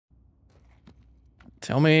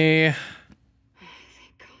Tell me.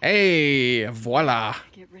 Hey, voila.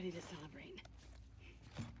 Get ready to celebrate.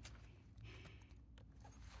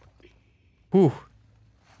 Whew.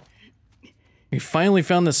 We finally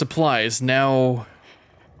found the supplies. Now.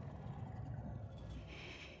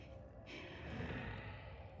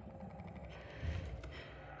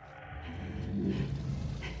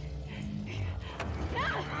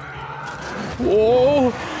 Whoa!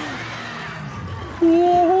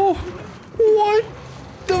 Whoa! What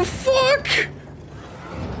the fuck?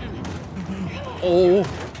 Oh!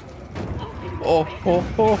 Oh! Oh!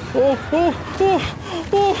 Oh! Oh! Oh! Oh!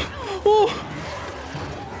 Oh! Oh!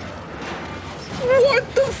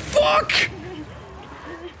 What the fuck?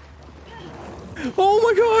 Oh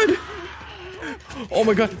my god! Oh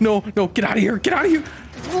my god! No! No! Get out of here! Get out of here!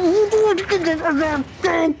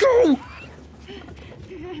 Go! Go!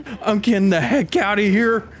 I'm getting the heck out of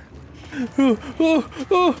here. Oh, oh,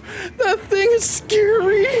 oh, that thing is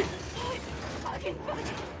scary.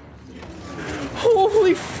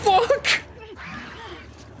 Holy fuck.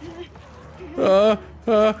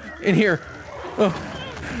 In here.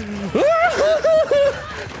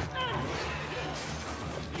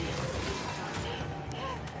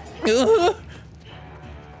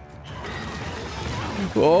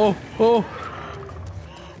 Oh, oh.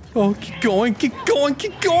 Oh, keep going, keep going,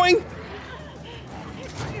 keep going!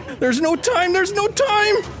 There's no time, there's no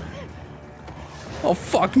time! Oh,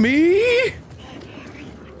 fuck me!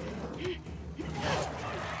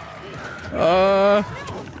 Oh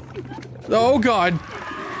god!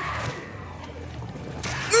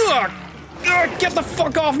 Ugh! Ugh, get the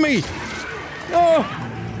fuck off me! Ugh!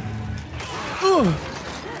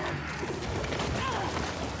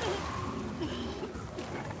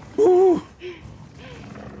 Ooh!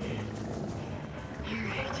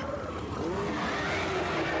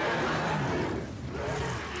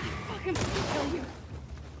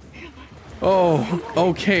 Oh,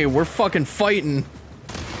 okay, we're fucking fighting.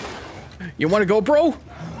 You wanna go, bro?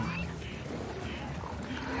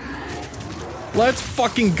 Let's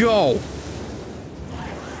fucking go.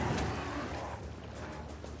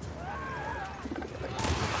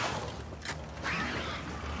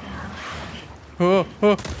 I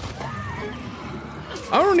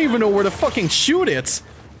don't even know where to fucking shoot it.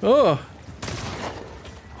 Oh,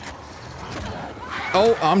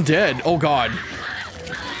 I'm dead. Oh god.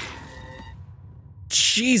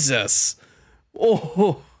 Jesus.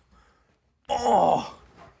 Oh. Oh.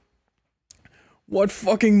 What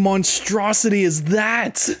fucking monstrosity is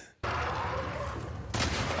that?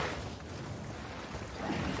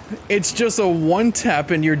 It's just a one tap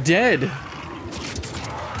and you're dead.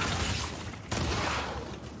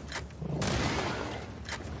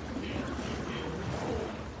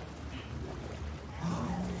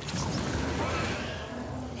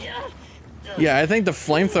 Yeah, I think the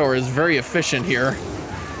flamethrower is very efficient here.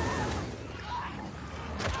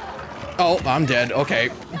 Oh, I'm dead.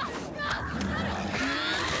 Okay.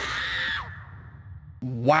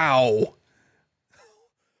 Wow.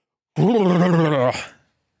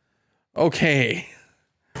 Okay.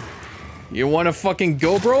 You wanna fucking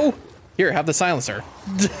go, bro? Here, have the silencer.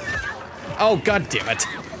 Oh, god damn it.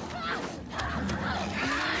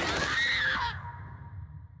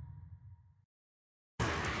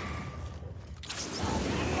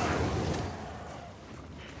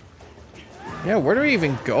 Yeah, where do we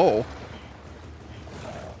even go?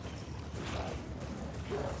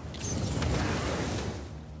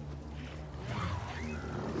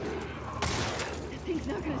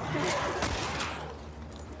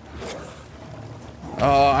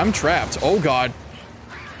 I'm trapped. Oh god.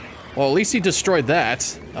 Well, at least he destroyed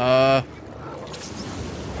that.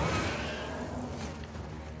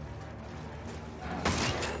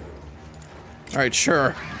 Alright,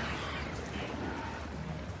 sure.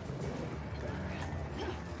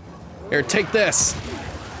 Here, take this.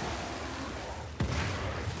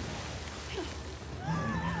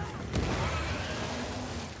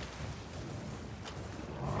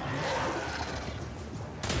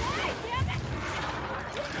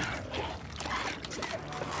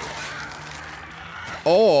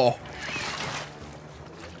 Oh.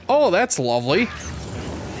 Oh, that's lovely.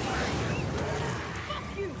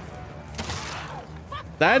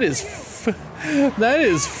 That is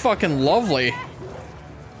fucking lovely.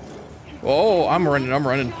 Oh, I'm running, I'm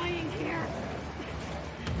running.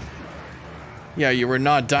 Yeah, you were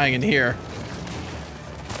not dying in here.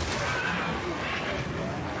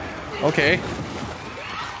 Okay.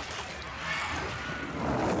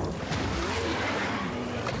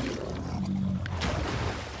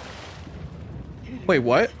 Wait,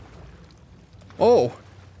 what? Oh.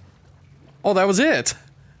 Oh, that was it.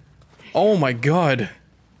 Oh my god.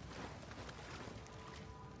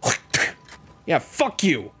 Yeah, fuck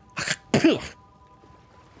you.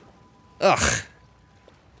 Ugh.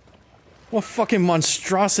 What fucking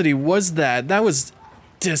monstrosity was that? That was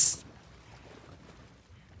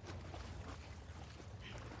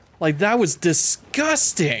like, that was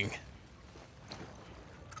disgusting.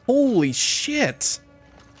 Holy shit.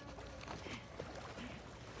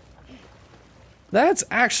 That's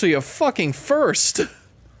actually a fucking first.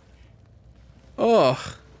 Ugh.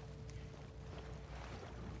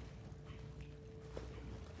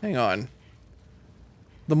 Hang on.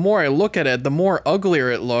 The more I look at it, the more uglier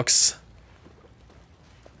it looks.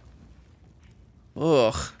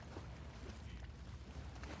 Ugh.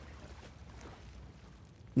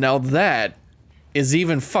 Now that is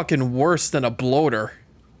even fucking worse than a bloater.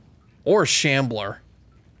 Or shambler.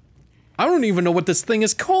 I don't even know what this thing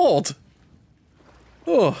is called.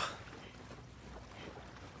 Ugh.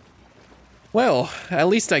 Well, at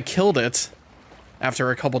least I killed it. After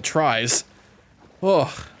a couple tries. Ugh.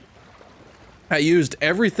 I used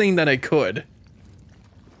everything that I could.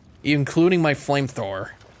 Including my flamethrower.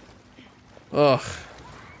 Ugh.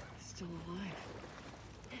 Still alive.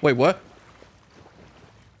 Wait, what?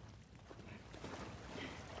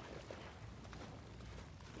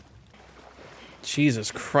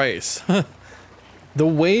 Jesus Christ. The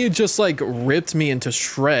way it just, like, ripped me into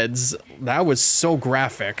shreds, that was so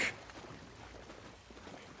graphic.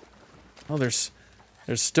 Oh, there's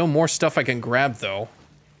still more stuff I can grab, though.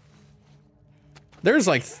 There's,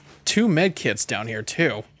 like, 2 med kits down here,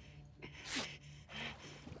 too.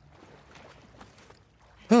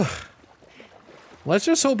 Let's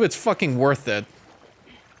just hope it's fucking worth it.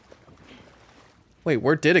 Wait,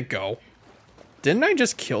 where did it go? Didn't I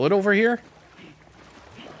just kill it over here?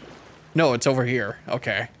 No, it's over here.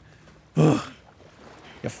 Okay. Ugh.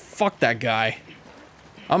 Yeah, fuck that guy.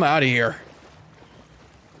 I'm out of here.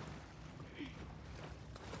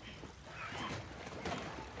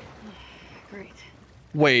 Great.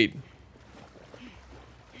 Wait.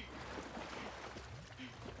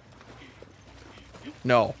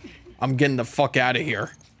 No. I'm getting the fuck out of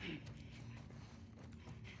here.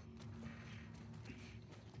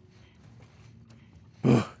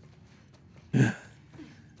 Ugh.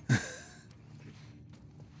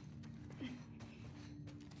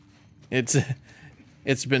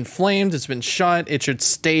 It's been flamed, it's been shot, it should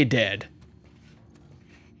stay dead.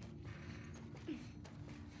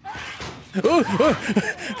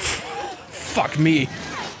 Fuck me.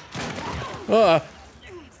 Oh,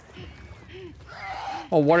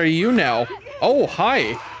 what are you now? Oh,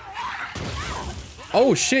 hi.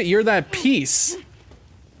 Oh shit, you're that piece.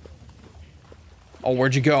 Oh,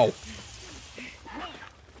 where'd you go?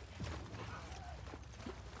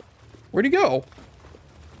 Where'd you go?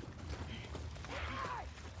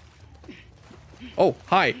 Oh,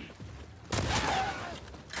 hi.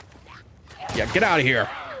 Yeah, get out of here.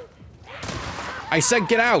 I said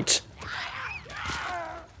get out.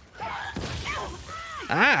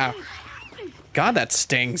 Ah. God, that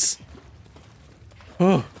stings.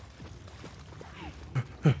 Oh.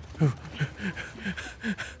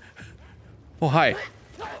 Oh, hi.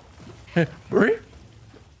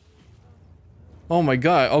 Oh my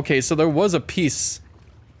god. Okay, so there was a piece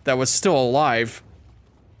that was still alive.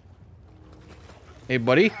 Hey,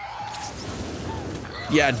 buddy.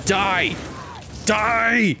 Yeah, die!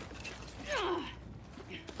 Die!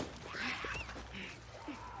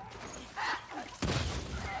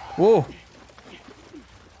 Whoa.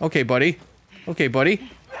 Okay, buddy. Okay, buddy.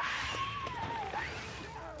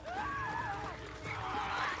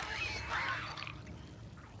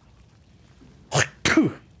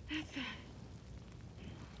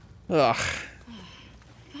 Ugh.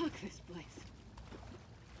 Fuck this place.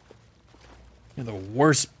 You're the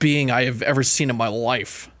worst being I have ever seen in my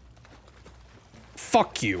life.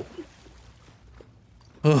 Fuck you.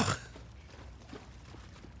 Ugh.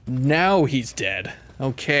 Now he's dead.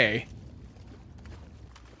 Okay.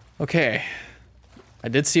 Okay. I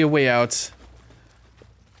did see a way out.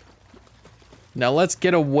 Now let's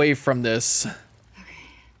get away from this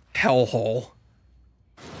hellhole.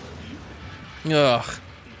 Ugh.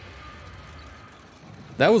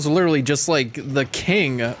 That was literally just like the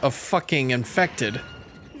king of fucking infected.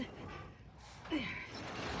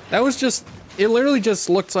 That was just, it literally just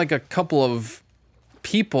looked like a couple of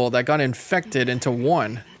people that got infected into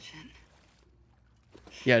one.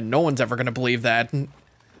 Yeah, no one's ever gonna believe that.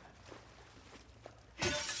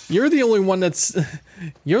 You're the only one that's,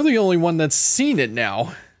 you're the only one that's seen it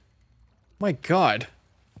now. My god.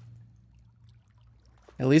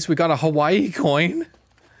 At least we got a Hawaii coin.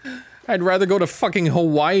 I'd rather go to fucking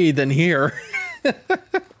Hawaii than here.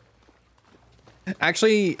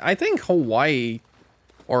 Actually, I think Hawaii,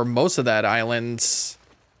 or most of that island,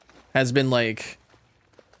 has been, like,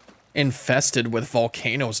 infested with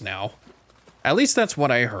volcanoes now. At least that's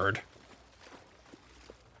what I heard.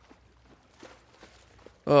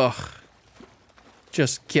 Ugh.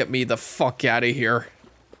 Just get me the fuck out of here.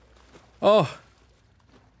 Oh.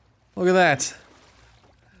 Look at that.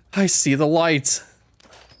 I see the light.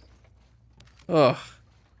 Ugh.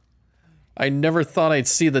 I never thought I'd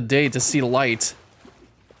see the day to see light.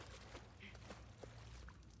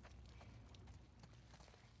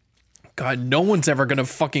 God, no one's ever gonna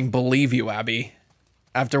fucking believe you, Abby.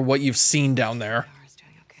 After what you've seen down there. Laura's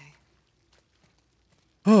doing okay.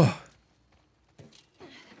 Oh.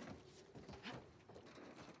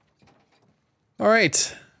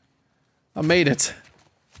 Alright. I made it.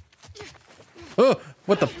 Oh,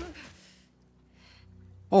 what the?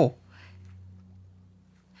 Oh.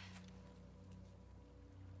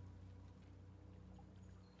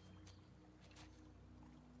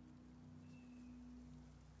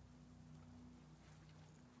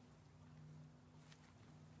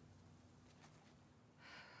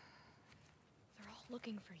 They're all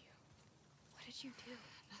looking for you. What did you do?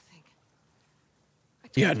 Nothing.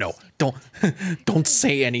 Yeah, no. Don't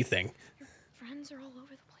say anything. Your friends are all over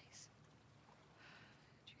the place.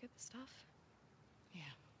 Did you get the stuff? Yeah.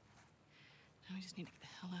 Now we just need to get the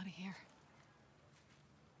hell out of here.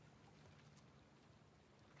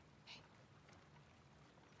 Hey.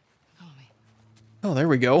 Follow me. Oh, there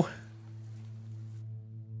we go.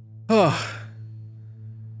 Oh.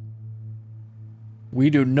 We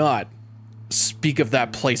do not speak of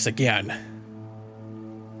that place again.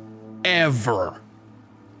 Ever.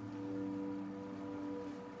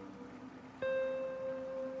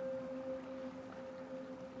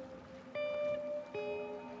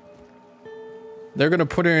 They're gonna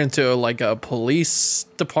put her into like a police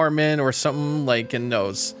department or something, like in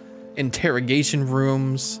those interrogation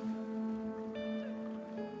rooms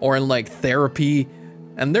or in like therapy,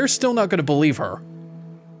 and they're still not gonna believe her.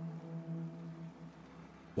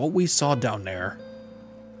 What we saw down there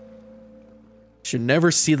should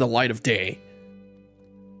never see the light of day.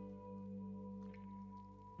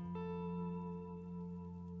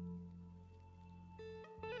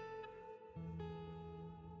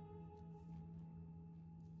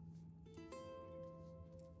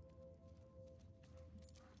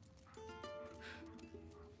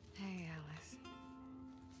 Hey, Alice.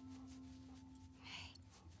 Hey.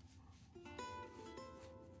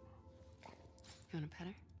 You want to pet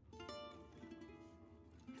her?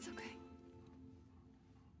 It's okay.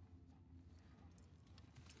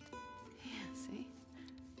 Yeah, see?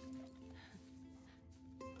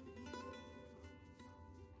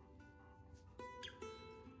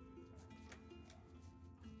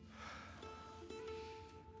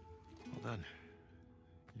 Well done.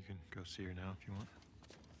 You can go see her now if you want.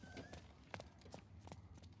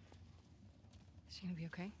 Is she gonna be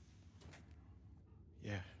okay?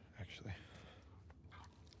 Yeah, actually.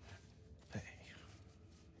 Hey.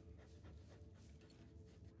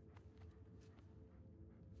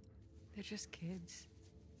 They're just kids.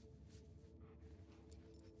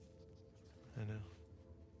 I know.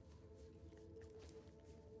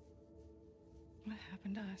 What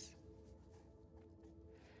happened to us?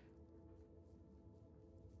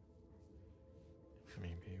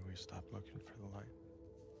 Maybe we stopped looking for the light.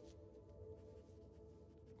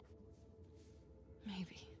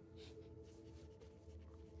 Maybe.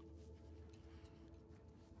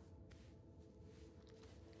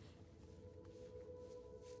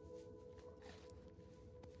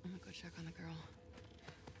 I'm gonna go check on the girl.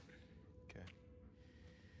 Okay.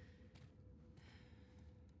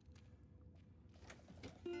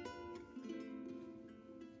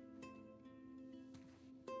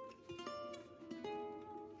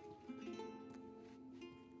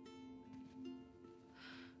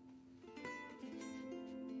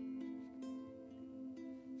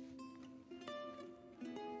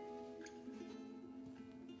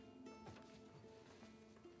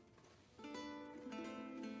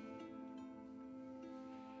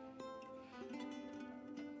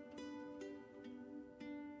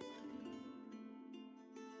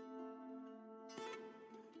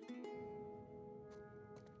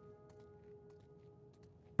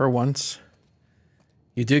 For once,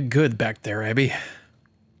 you did good back there, Abby. Oh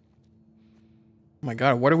my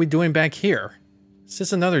god, what are we doing back here? Is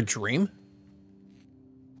this another dream?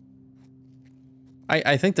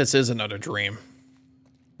 I think this is another dream.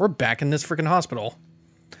 We're back in this freaking hospital.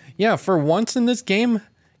 Yeah, for once in this game,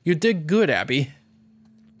 you did good, Abby.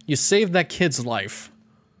 You saved that kid's life.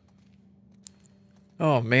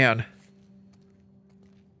 Oh, man.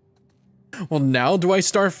 Well, now do I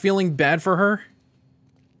start feeling bad for her?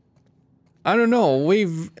 I don't know.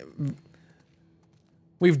 We've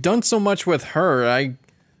done so much with her.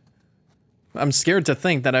 I'm scared to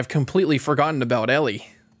think that I've completely forgotten about Ellie.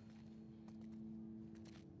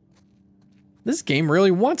 This game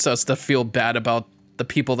really wants us to feel bad about the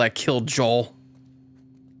people that killed Joel.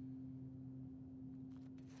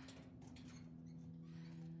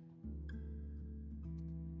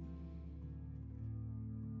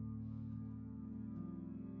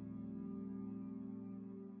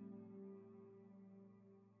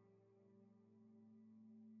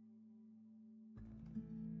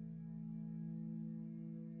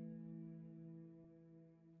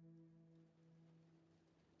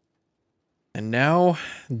 And now,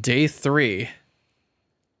 day 3.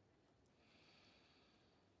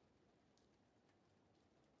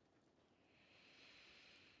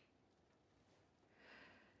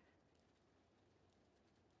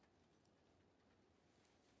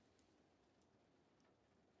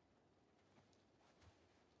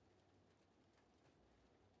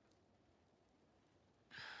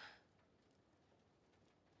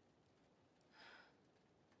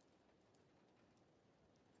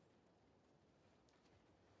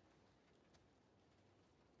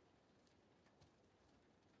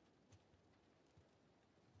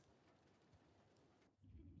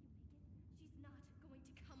 She's not going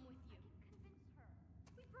to come with you. I can convince her.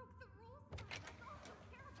 We broke the rules tonight. That's all she'll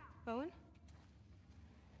care about. Owen?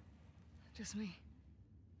 Just me.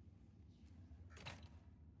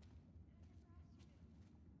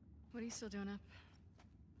 What are you still doing up?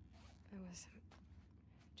 I was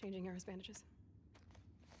changing Yara's bandages.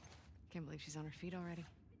 Can't believe she's on her feet already.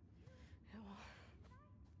 Yeah, well,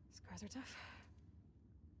 scars are tough.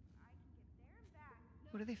 I can get there and back.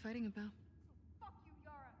 No, What are they fighting about? fuck you,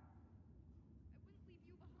 Yara. I wouldn't leave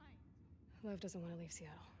you behind. Lev doesn't want to leave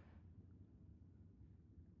Seattle.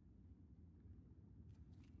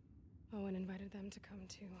 Owen invited them to come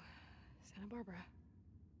to Santa Barbara.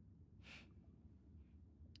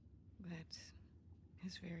 That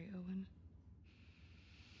is very Owen.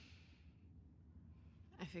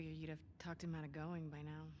 I figured you'd have talked him out of going by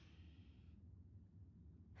now.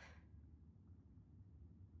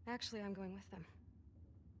 Actually, I'm going with them.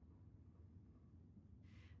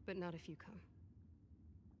 But not if you come.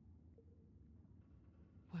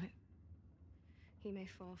 What? He may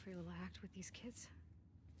fall for your little act with these kids,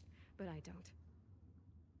 but I don't.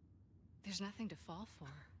 There's nothing to fall for.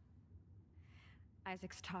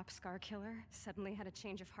 Isaac's top scar killer suddenly had a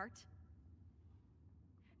change of heart?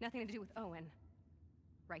 Nothing to do with Owen,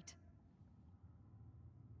 right?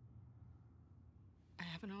 I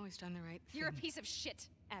haven't always done the right thing. You're a piece of shit,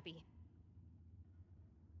 Abby.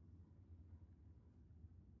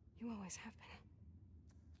 You always have been.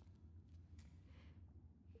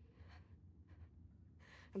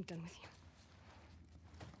 I'm done with you.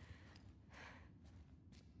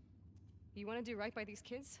 You want to do right by these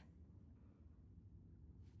kids?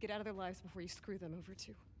 Get out of their lives before you screw them over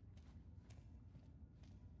too.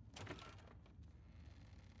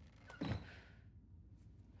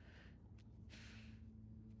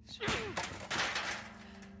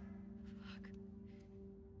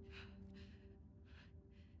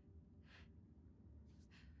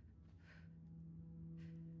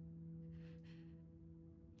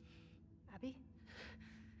 Abby?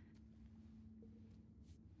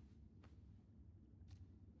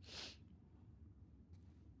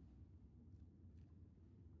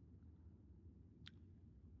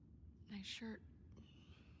 Nice shirt.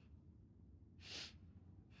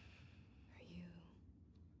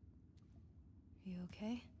 Are you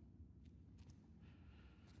okay?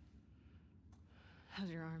 How's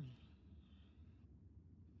your arm?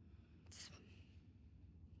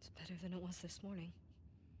 It's better than it was this morning.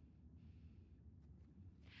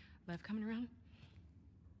 Lev coming around?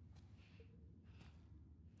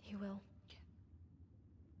 He will.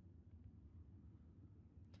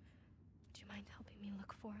 Do you mind helping me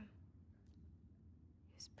look for him?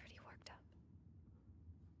 He was pretty worked up.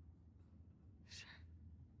 Sure.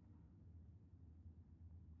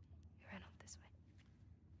 He ran off this way.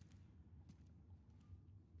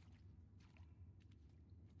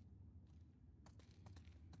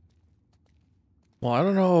 Well, I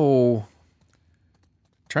don't know.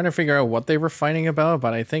 Trying to figure out what they were fighting about,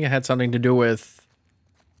 but I think it had something to do with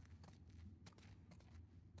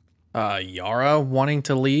Yara wanting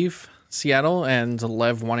to leave Seattle and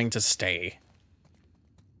Lev wanting to stay.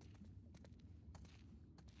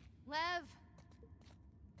 Lev!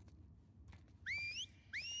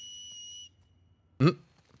 Mm.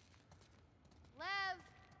 Lev!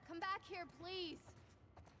 Come back here, please!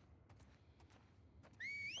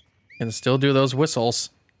 Can still do those whistles.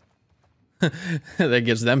 That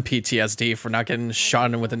gives them PTSD for not getting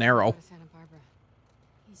shot in with an arrow. Santa Barbara.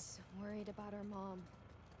 He's worried about our mom.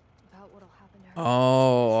 About what'll happen to her.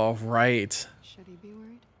 Oh, right. Should he be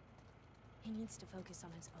worried? He needs to focus on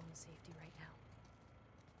his own safety right now.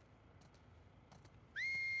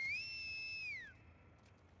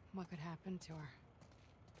 What could happen to her?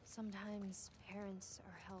 Sometimes parents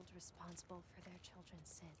are held responsible for their children's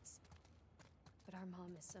sins. But our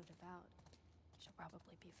mom is so devout, she'll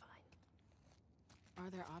probably be fine. Are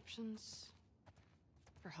there options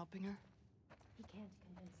for helping her? He can't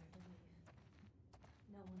convince her to leave.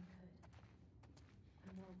 No one could.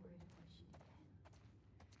 I'm more worried of what she did.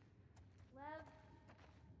 Lev!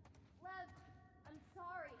 Lev! I'm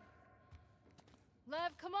sorry!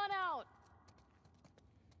 Lev, come on out!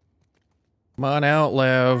 Come on out,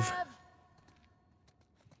 Lev. Lev!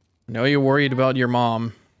 I know you're worried about your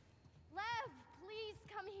mom. Lev! Please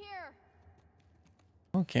come here!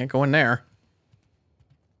 Oh, can't go in there.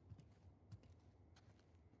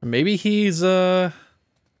 Maybe he's left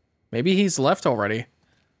already.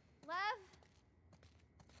 Lev?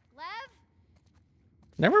 Lev?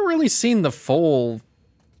 Never really seen the full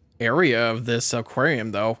area of this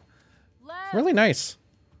aquarium though. Lev! Really nice.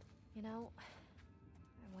 You know, I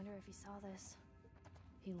wonder if he saw this.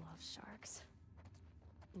 He loves sharks.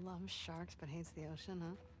 Loves sharks but hates the ocean,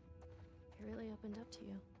 huh? He really opened up to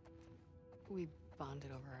you. We bonded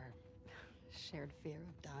over our shared fear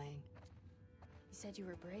of dying. He said you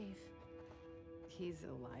were brave. He's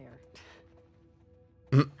a liar.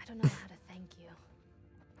 I don't know how to thank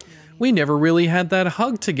you. We never really had that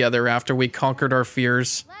hug together after we conquered our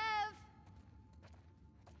fears. Lev!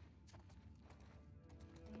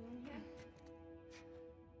 Are you in here?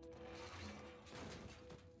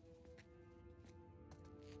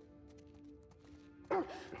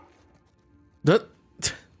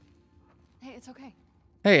 Hey, it's okay.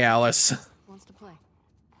 Hey, Alice. Wants to play.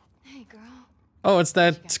 Hey, girl. Oh, it's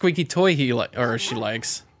that squeaky toy he she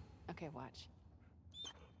likes. Okay, watch.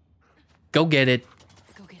 Go get it.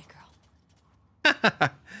 Go get it, girl.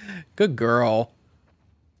 Good girl.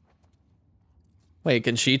 Wait,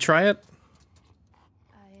 can she try it?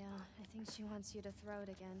 I think she wants you to throw it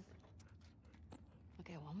again.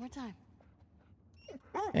 Okay, one more time.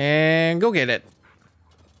 And go get it.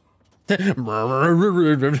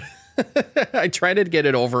 I tried to get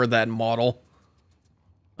it over that model.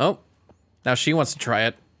 Oh, now she wants to try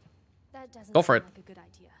it. That doesn't Go for sound it. like a good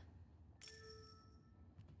idea.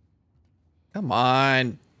 Come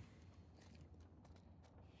on.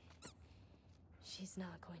 She's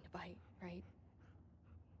not going to bite, right?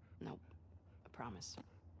 Nope. I promise.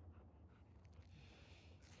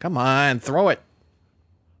 Come on, throw it.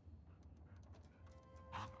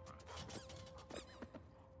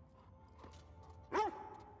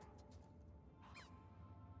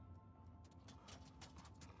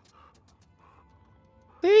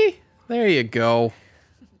 See? There you go.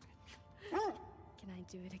 Can I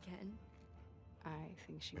do it again? I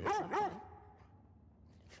think she would love that.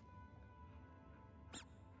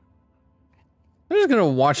 I'm just gonna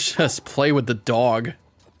watch us play with the dog.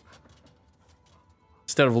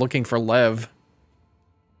 Instead of looking for Lev.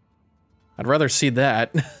 I'd rather see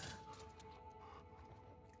that.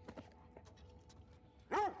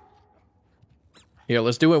 Here,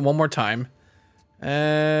 let's do it one more time.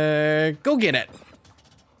 Go get it.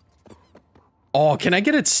 Oh, can I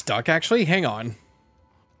get it stuck, actually? Hang on.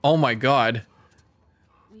 Oh my god.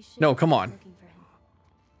 We should No, come keep on. looking for him.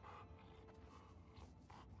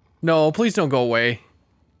 No, please don't go away.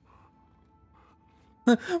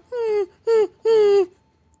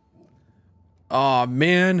 Oh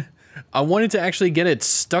man. I wanted to actually get it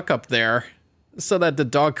stuck up there so that the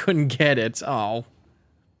dog couldn't get it. Oh.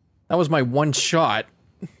 That was my one shot.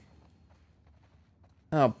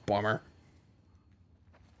 Oh, bummer.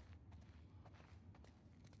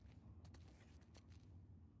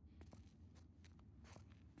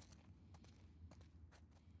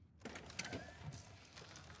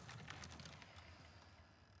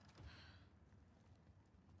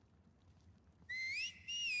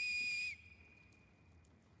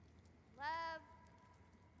 Lev!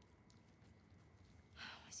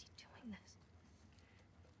 How is he doing this?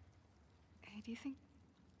 Hey, do you think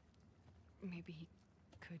maybe he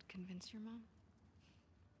could convince your mom?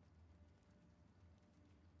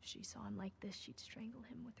 If she saw him like this, she'd strangle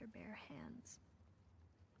him with her bare hands.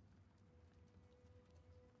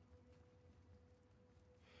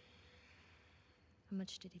 How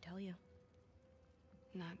much did he tell you?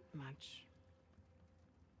 Not much.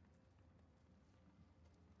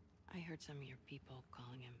 I heard some of your people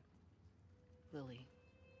calling him Lily.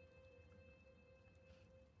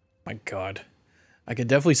 My God. I could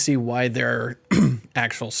definitely see why they're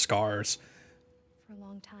actual scars. For a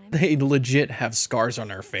long time, They legit have scars on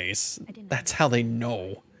their face. I didn't That's how they understand know.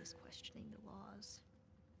 why he was questioning the laws,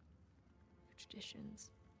 the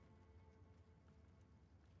traditions.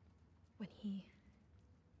 When he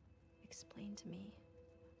explained to me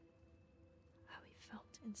how he felt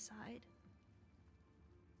inside,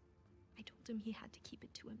 I told him he had to keep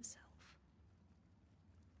it to himself.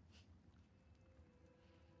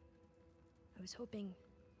 I was hoping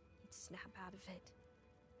he'd snap out of it.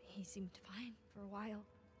 He seemed fine for a while.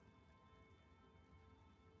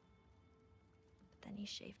 But then he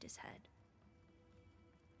shaved his head.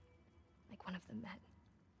 Like one of the men.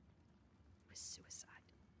 It was suicide.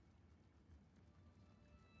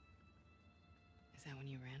 Is that when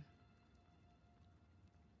you ran?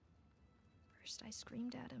 First, I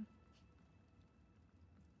screamed at him.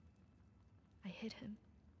 I hit him.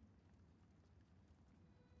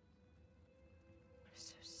 I was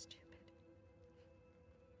so stupid.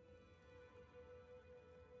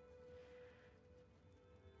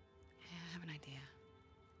 Yeah, I have an idea.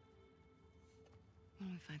 Why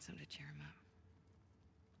don't we find something to cheer him up?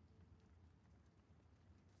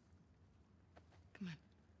 Come on.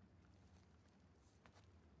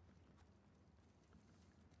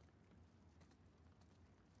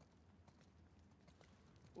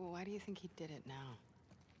 Well, why do you think he did it now?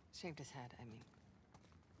 Shaved his head, I mean.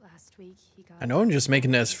 Last week, he got... I know I'm just making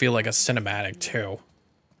this feel like a cinematic too.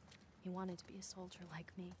 He wanted to be a soldier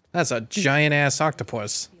like me. That's a giant ass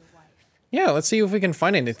octopus. Be a wife. Yeah, let's see if we can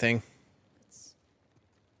find anything. It's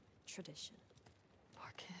tradition.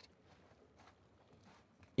 Poor kid.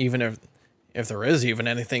 Even if there is even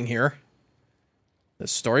anything here. The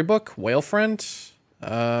storybook, whale friend.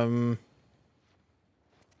 Nothing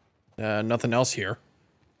else here.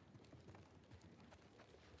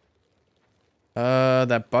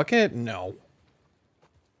 That bucket? No.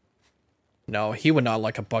 No, he would not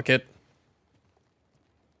like a bucket.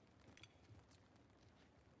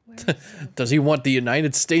 Where is it? Does he want the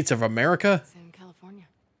United States of America? It's in California.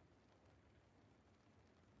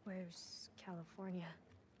 Where's California?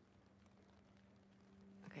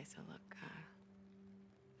 Okay, so look,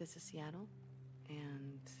 this is Seattle,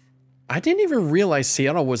 and I didn't even realize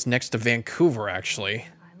Seattle was next to Vancouver, actually.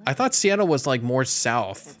 I thought Seattle was, like, more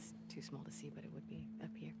south. it's too small to see, but it would be up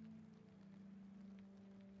here.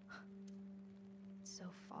 It's so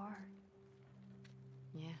far.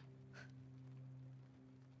 Yeah.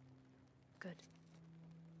 Good.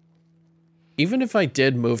 Even if I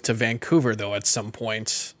did move to Vancouver, though, at some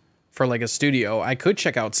point, for, like, a studio, I could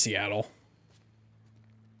check out Seattle.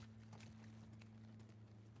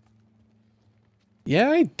 Yeah,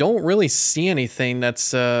 I don't really see anything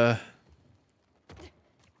that's, of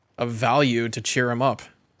value to cheer him up.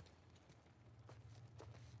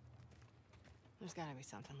 There's gotta be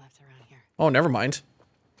something left around here. Oh, never mind.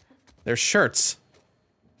 There's shirts.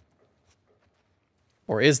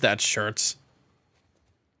 Or is that shirts?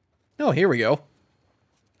 Oh, here we go.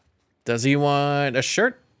 Does he want a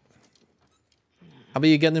shirt? How about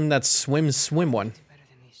you get him that swim one? Do better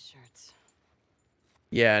than these shirts.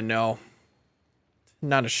 Yeah, no.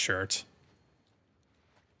 Not a shirt.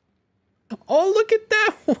 Oh, look at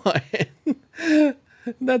that one.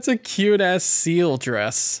 That's a cute-ass seal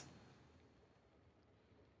dress.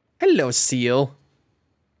 Hello, seal.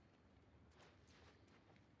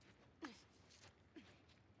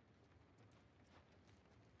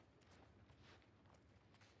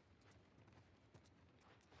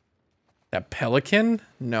 That pelican?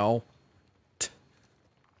 No. Is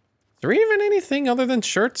there even anything other than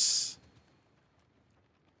shirts?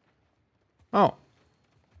 Oh.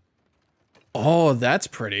 Oh, that's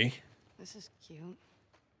pretty. This is cute.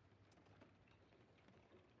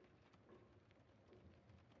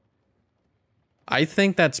 I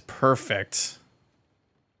think that's perfect.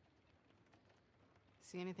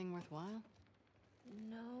 See anything worthwhile?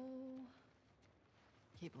 No.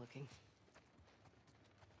 Keep looking.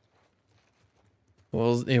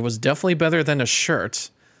 Well, it was definitely better than a shirt.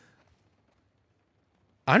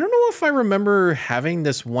 I don't know if I remember having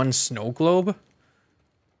this one snow globe.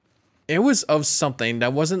 It was of something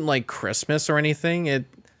that wasn't like Christmas or anything.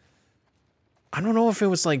 I don't know if it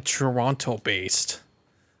was like Toronto based.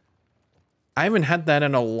 I haven't had that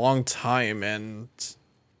in a long time, and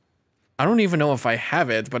I don't even know if I have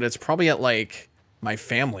it, but it's probably at like my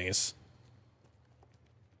family's.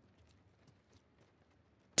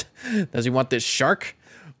 Does he want this shark?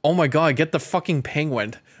 Oh my god, get the fucking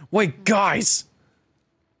penguin. Wait, guys!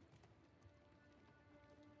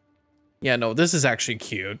 Yeah, no, this is actually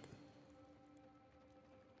cute.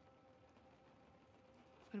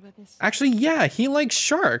 What about this? Actually, yeah, he likes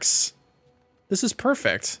sharks. This is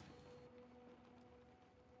perfect.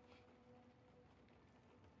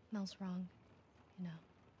 Mel's wrong, you know.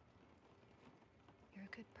 You're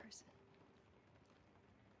a good person.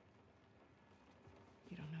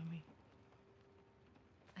 You don't know me.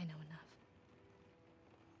 I know enough.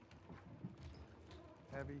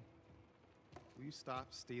 Abby, will you stop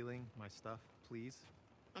stealing my stuff, please?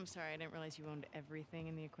 I'm sorry, I didn't realize you owned everything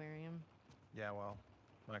in the aquarium. Yeah, well,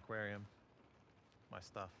 my aquarium, my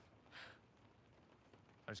stuff.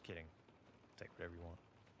 I'm just kidding. Take whatever you want.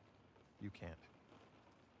 You can't.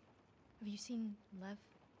 Have you seen Lev?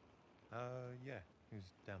 Yeah, he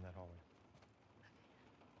was down that hallway.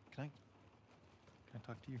 Can I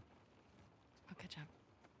talk to you? I'll catch up.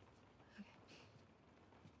 Okay.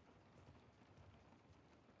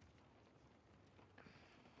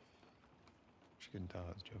 She couldn't tell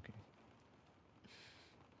I was joking.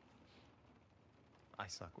 I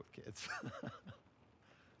suck with kids.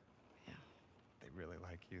 Yeah. They really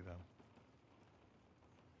like you, though.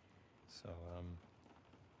 So,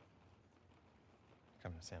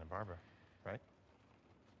 coming to Santa Barbara, right?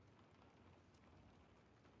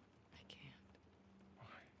 I can't. Why?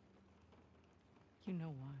 You know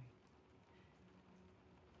why.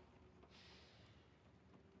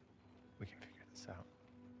 We can figure this out.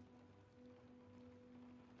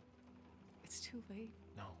 It's too late.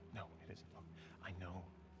 No, it isn't. Look, I know.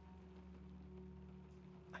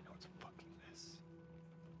 I know it's a fucking mess.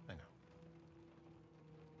 I know.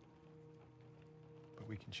 But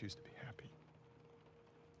we can choose to be happy.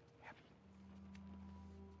 Happy.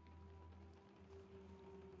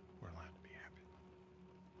 We're allowed to be happy.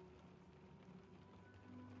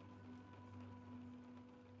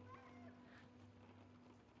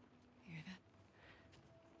 You hear that?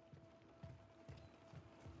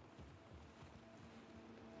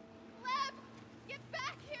 Lev! Get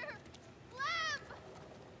back here! Lev!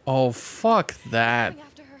 Oh, fuck that. Going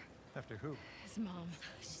after her. After who? His mom.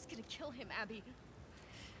 She's gonna kill him, Abby.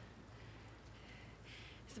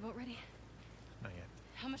 Is the boat ready? Not yet.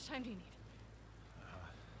 How much time do you need?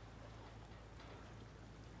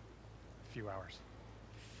 A few hours.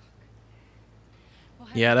 Well,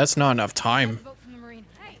 Yeah, that's not enough Grab the time. boat from the marine.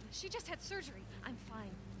 Hey, she just had surgery. I'm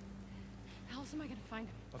fine. How else am I gonna find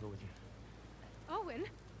him? I'll go with you. Owen?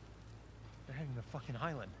 They're heading to the fucking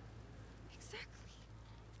island. Exactly.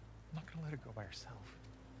 I'm not gonna let her go by herself.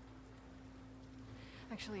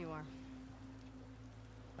 Actually, you are.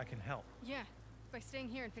 I can help. Yeah, by staying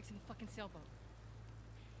here and fixing the fucking sailboat.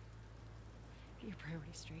 Get your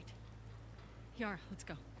priorities straight. Yara, let's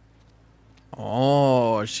go.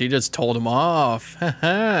 Oh, she just told him off.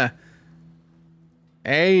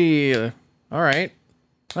 Hey, all right.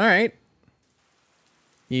 All right.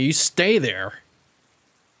 You stay there.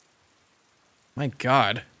 My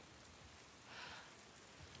God.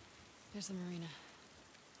 There's the marina.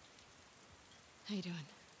 How you doing?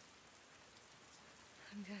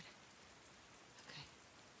 I'm good. Okay.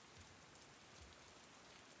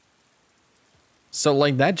 So,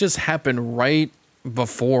 like, that just happened right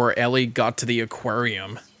before Ellie got to the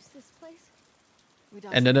aquarium Let's use this place. We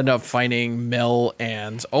docked and some ended up boats. finding Mel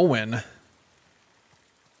and Owen.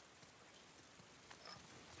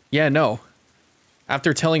 Yeah, no.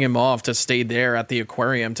 After telling him off to stay there at the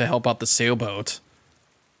aquarium to help out the sailboat.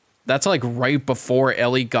 That's like right before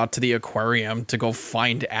Ellie got to the aquarium to go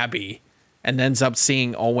find Abby and ends up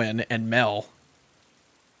seeing Owen and Mel.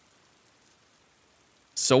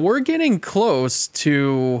 So we're getting close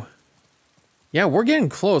to... Yeah, we're getting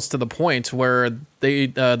close to the point where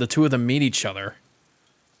the two of them meet each other.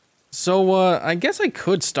 So I guess I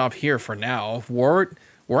could stop here for now. We're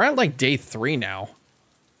at like day 3 now.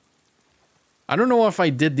 I don't know if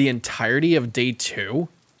I did the entirety of day 2.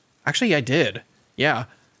 Actually, I did. Yeah.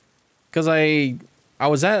 Because I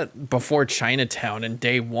was at before Chinatown in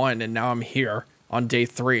day 1, and now I'm here on day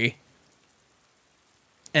 3.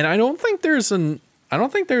 And I don't think there's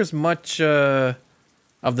much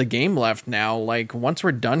of the game left now. Like, once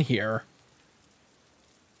we're done here,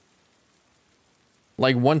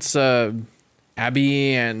 like once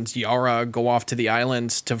Abby and Yara go off to the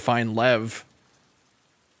islands to find Lev,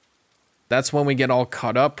 that's when we get all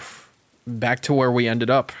caught up back to where we ended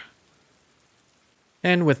up.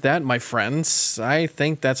 And with that, my friends, I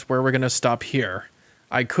think that's where we're going to stop here.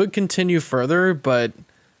 I could continue further, but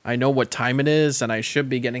I know what time it is, and I should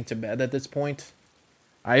be getting to bed at this point.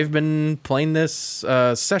 I've been playing this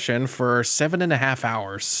session for 7.5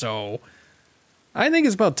 hours, so I think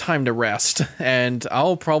it's about time to rest, and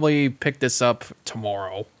I'll probably pick this up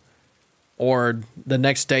tomorrow, or the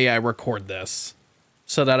next day I record this,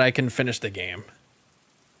 so that I can finish the game.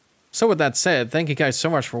 So with that said, thank you guys so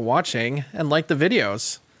much for watching, and like the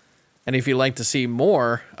videos. And if you'd like to see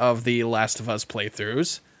more of the Last of Us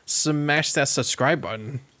playthroughs, smash that subscribe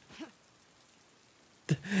button.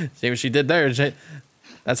 See what she did there?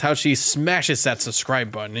 That's how she smashes that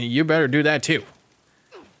subscribe button. You better do that too.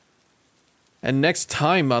 And next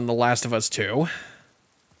time on The Last of Us 2,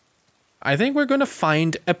 I think we're going to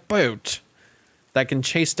find a boat that can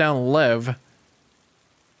chase down Lev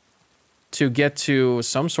to get to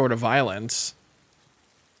some sort of island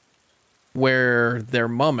where their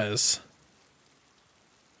mom is.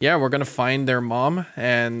 Yeah, we're going to find their mom,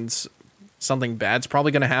 and something bad's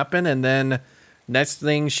probably going to happen, and then next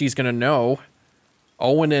thing she's going to know,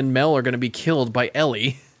 Owen and Mel are going to be killed by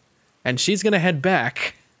Ellie, and she's going to head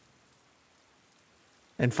back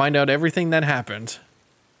and find out everything that happened.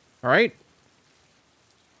 Alright?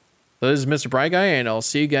 So this is MisterBriGuy, and I'll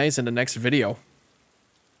see you guys in the next video.